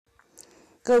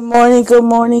Good morning, good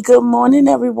morning, good morning,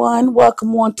 everyone.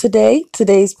 Welcome on today.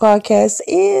 Today's podcast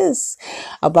is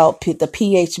about the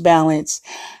pH balance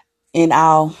in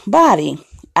our body,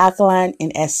 alkaline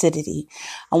and acidity.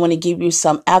 I want to give you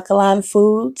some alkaline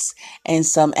foods and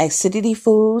some acidity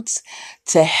foods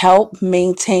to help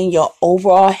maintain your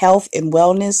overall health and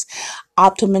wellness,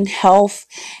 optimum health,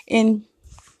 and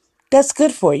that's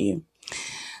good for you.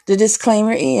 The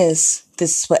disclaimer is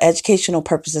this is for educational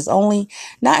purposes only,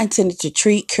 not intended to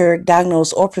treat, cure,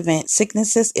 diagnose, or prevent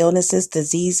sicknesses, illnesses,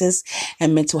 diseases,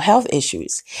 and mental health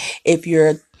issues. If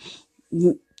you're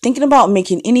thinking about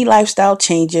making any lifestyle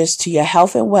changes to your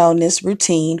health and wellness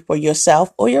routine for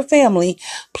yourself or your family,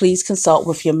 please consult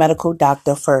with your medical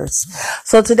doctor first.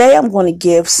 So today I'm going to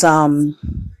give some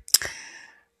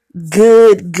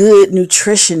good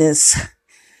nutritionist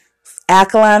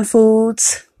alkaline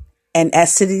foods and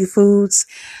acidity foods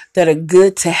that are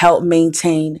good to help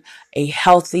maintain a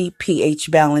healthy pH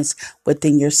balance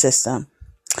within your system.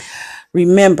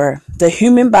 Remember, the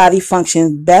human body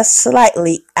functions best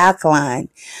slightly alkaline,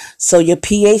 so your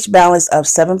pH balance of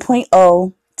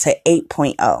 7.0 to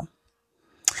 8.0.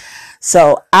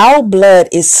 So our blood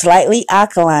is slightly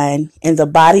alkaline and the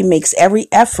body makes every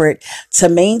effort to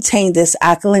maintain this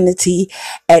alkalinity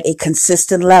at a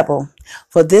consistent level.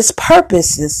 For this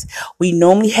purposes, we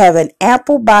normally have an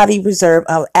ample body reserve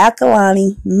of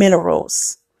alkaline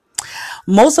minerals.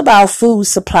 Most of our foods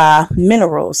supply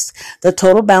minerals. The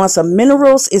total balance of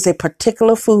minerals is a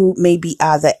particular food may be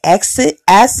either acid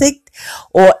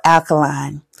or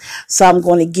alkaline. So I'm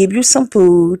going to give you some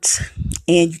foods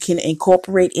and you can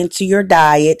incorporate into your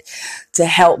diet to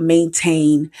help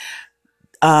maintain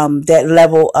that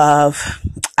level of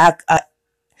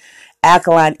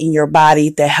alkaline in your body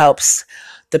that helps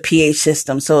the pH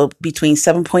system. So between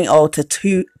 7.0 to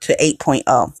 2 to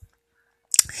 8.0.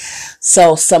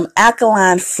 So some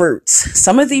alkaline fruits.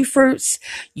 Some of these fruits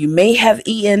you may have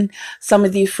eaten. Some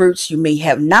of these fruits you may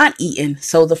have not eaten.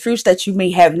 So the fruits that you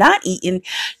may have not eaten,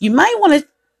 you might want to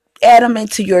add them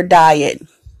into your diet.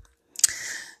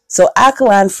 So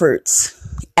alkaline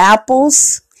fruits,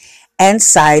 apples and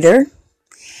cider,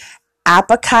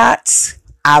 apricots,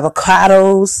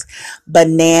 avocados,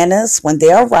 bananas when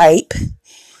they're ripe,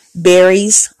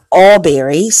 berries, all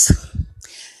berries,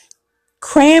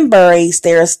 cranberries,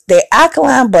 they're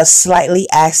alkaline but slightly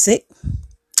acid,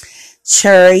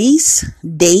 cherries,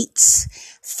 dates,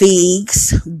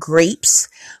 figs, grapes,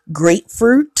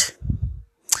 grapefruit,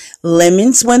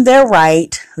 lemons when they're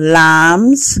ripe,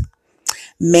 limes,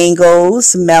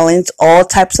 mangoes, melons, all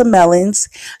types of melons,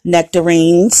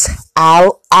 nectarines,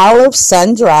 olives,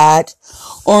 sun-dried,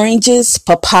 oranges,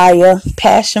 papaya,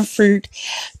 passion fruit,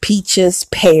 peaches,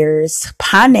 pears,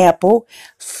 pineapple,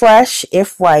 fresh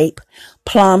if ripe,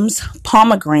 plums,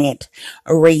 pomegranate,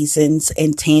 raisins,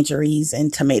 and tangerines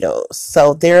and tomatoes.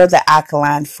 So they're the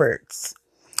alkaline fruits.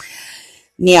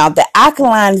 Now, the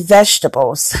alkaline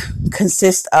vegetables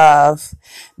consist of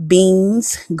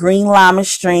beans, green lima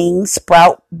strings,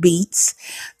 sprout beets,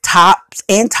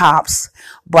 tops,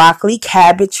 broccoli,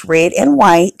 cabbage, red and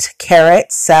white,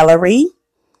 carrot, celery,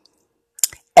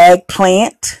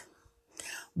 eggplant,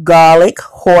 garlic,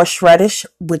 horseradish,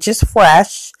 which is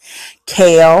fresh,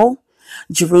 kale,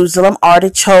 Jerusalem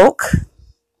artichoke,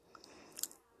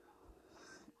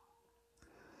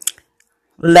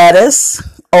 lettuce,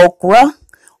 okra,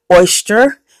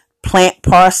 oyster, plant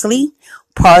parsley,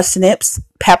 parsnips,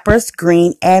 peppers,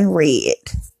 green and red.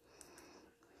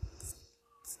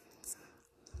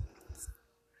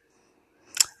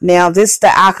 Now this is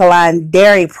the alkaline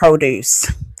dairy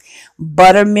produce.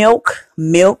 Buttermilk,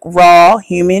 milk, raw,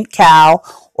 human, cow,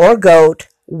 or goat,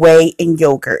 whey, and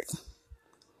yogurt.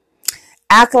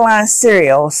 Alkaline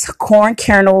cereals, corn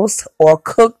kernels, or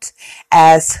cooked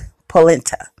as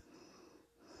polenta.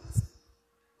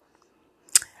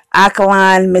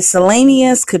 Alkaline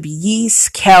miscellaneous could be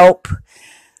yeast, kelp,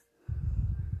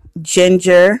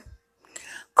 ginger,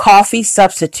 coffee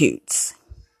substitutes,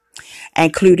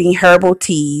 including herbal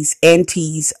teas and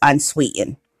teas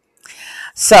unsweetened.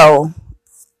 So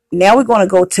now we're going to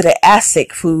go to the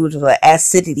acid foods or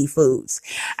acidity foods.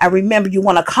 And remember, you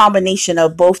want a combination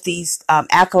of both these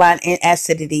alkaline and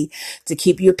acidity to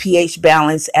keep your pH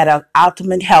balance at an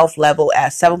optimum health level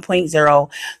at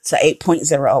 7.0 to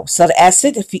 8.0. So the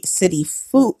acidity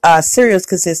food cereals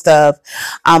consist of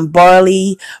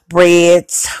barley,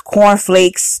 breads,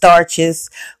 cornflakes, starches,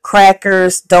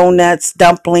 crackers, donuts,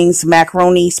 dumplings,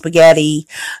 macaroni, spaghetti,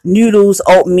 noodles,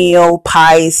 oatmeal,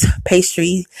 pies,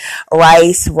 pastry,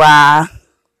 rice, rye.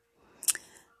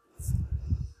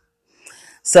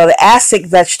 So the acid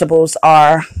vegetables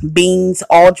are beans,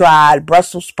 all dried,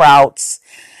 Brussels sprouts,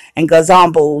 and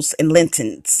gazambos and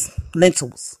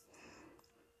lentils,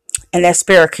 and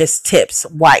asparagus tips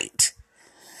white.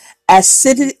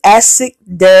 Acid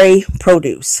dairy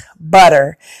produce,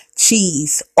 butter,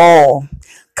 cheese, oil,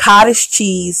 cottage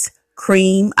cheese,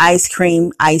 cream, ice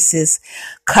cream, ices,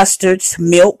 custards,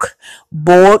 milk,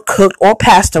 boiled, cooked, or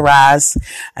pasteurized,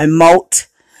 and malt,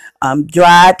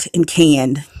 dried and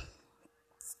canned.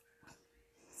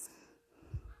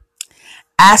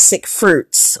 Acid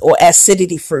fruits or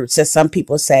acidity fruits, as some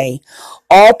people say,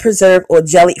 all preserved or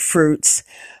jellied fruits,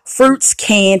 fruits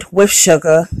canned with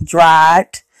sugar,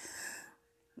 dried,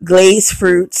 glazed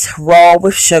fruits, raw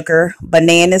with sugar,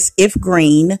 bananas if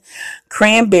green,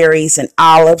 cranberries, and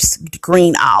olives,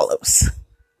 green olives.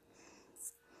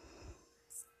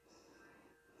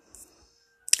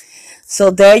 So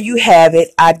there you have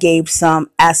it. I gave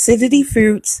some acidity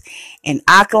fruits and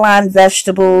alkaline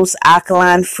vegetables,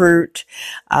 alkaline fruit,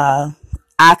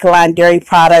 alkaline dairy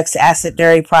products, acid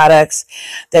dairy products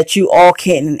that you all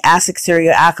can, an acid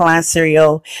cereal, alkaline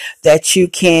cereal that you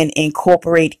can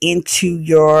incorporate into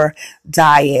your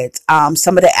diet.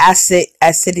 Some of the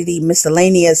acidity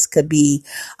miscellaneous could be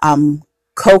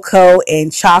cocoa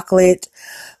and chocolate,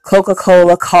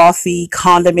 Coca-Cola, coffee,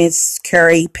 condiments,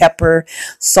 curry, pepper,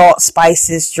 salt,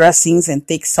 spices, dressings, and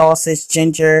thick sauces,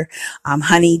 ginger,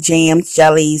 honey, jams,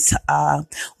 jellies,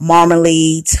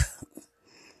 marmalades,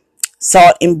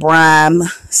 salt and brine,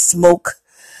 smoke,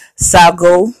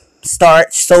 sago,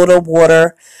 starch, soda,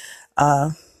 water.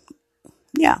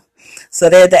 Yeah. So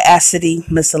they're the acidy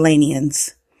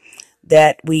miscellaneans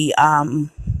that we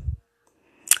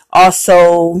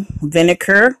also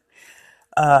vinegar,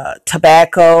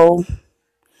 tobacco,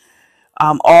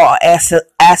 all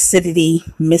acidity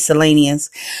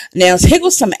miscellaneous. Now, here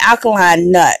goes some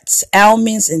alkaline nuts,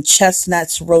 almonds and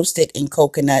chestnuts roasted in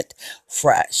coconut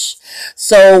fresh.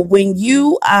 So when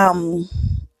you and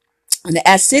the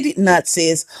acidic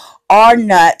nuts are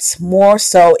nuts more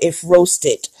so if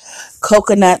roasted.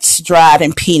 Coconuts, dried,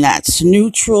 and peanuts.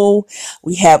 Neutral,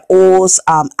 we have oils,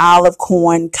 olive,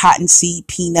 corn, cottonseed,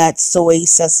 peanuts, soy,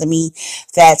 sesame,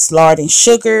 fats, lard, and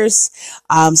sugars.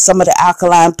 Some of the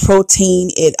alkaline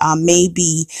protein, it may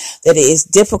be that it is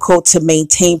difficult to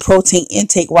maintain protein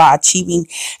intake while achieving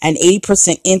an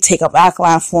 80% intake of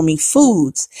alkaline forming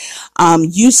foods.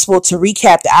 Useful to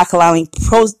recap the alkaline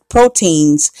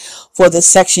proteins for the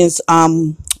sections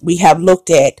we have looked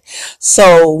at.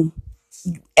 So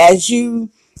as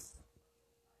you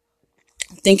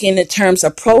think in the terms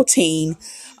of protein,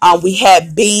 we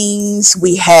have beans,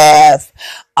 we have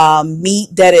meat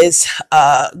that is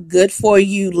good for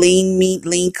you, lean meat,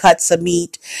 lean cuts of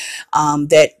meat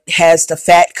that has the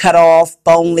fat cut off,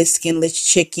 boneless, skinless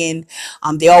chicken.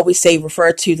 They always say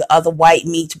refer to the other white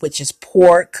meat, which is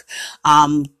pork.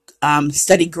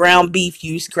 Study ground beef,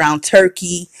 use ground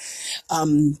turkey.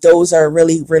 Those are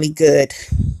really, really good.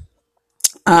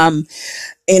 In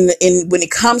when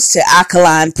it comes to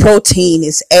alkaline protein,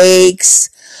 is eggs,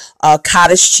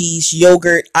 cottage cheese,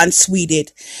 yogurt,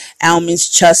 unsweetened, almonds,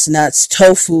 chestnuts,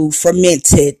 tofu,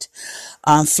 fermented,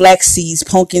 flax seeds,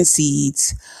 pumpkin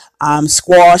seeds,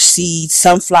 squash seeds,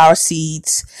 sunflower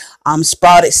seeds,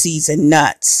 sprouted seeds, and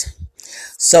nuts.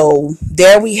 So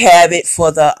there we have it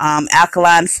for the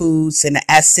alkaline foods and the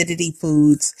acidity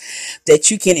foods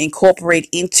that you can incorporate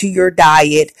into your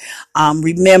diet.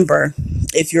 Remember,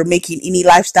 if you're making any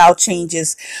lifestyle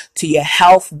changes to your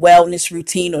health, wellness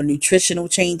routine, or nutritional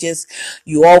changes,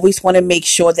 you always want to make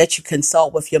sure that you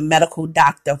consult with your medical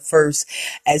doctor first,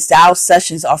 as our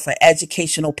sessions are for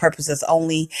educational purposes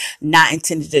only, not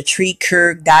intended to treat,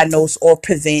 cure, diagnose, or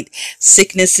prevent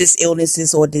sicknesses,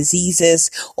 illnesses, or diseases,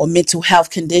 or mental health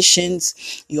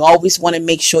conditions. You always want to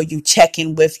make sure you check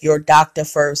in with your doctor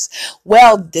first.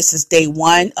 Well, this is day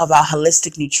 1 of our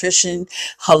holistic nutrition,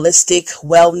 holistic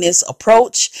wellness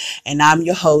approach, and I'm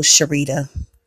your host, Sharita.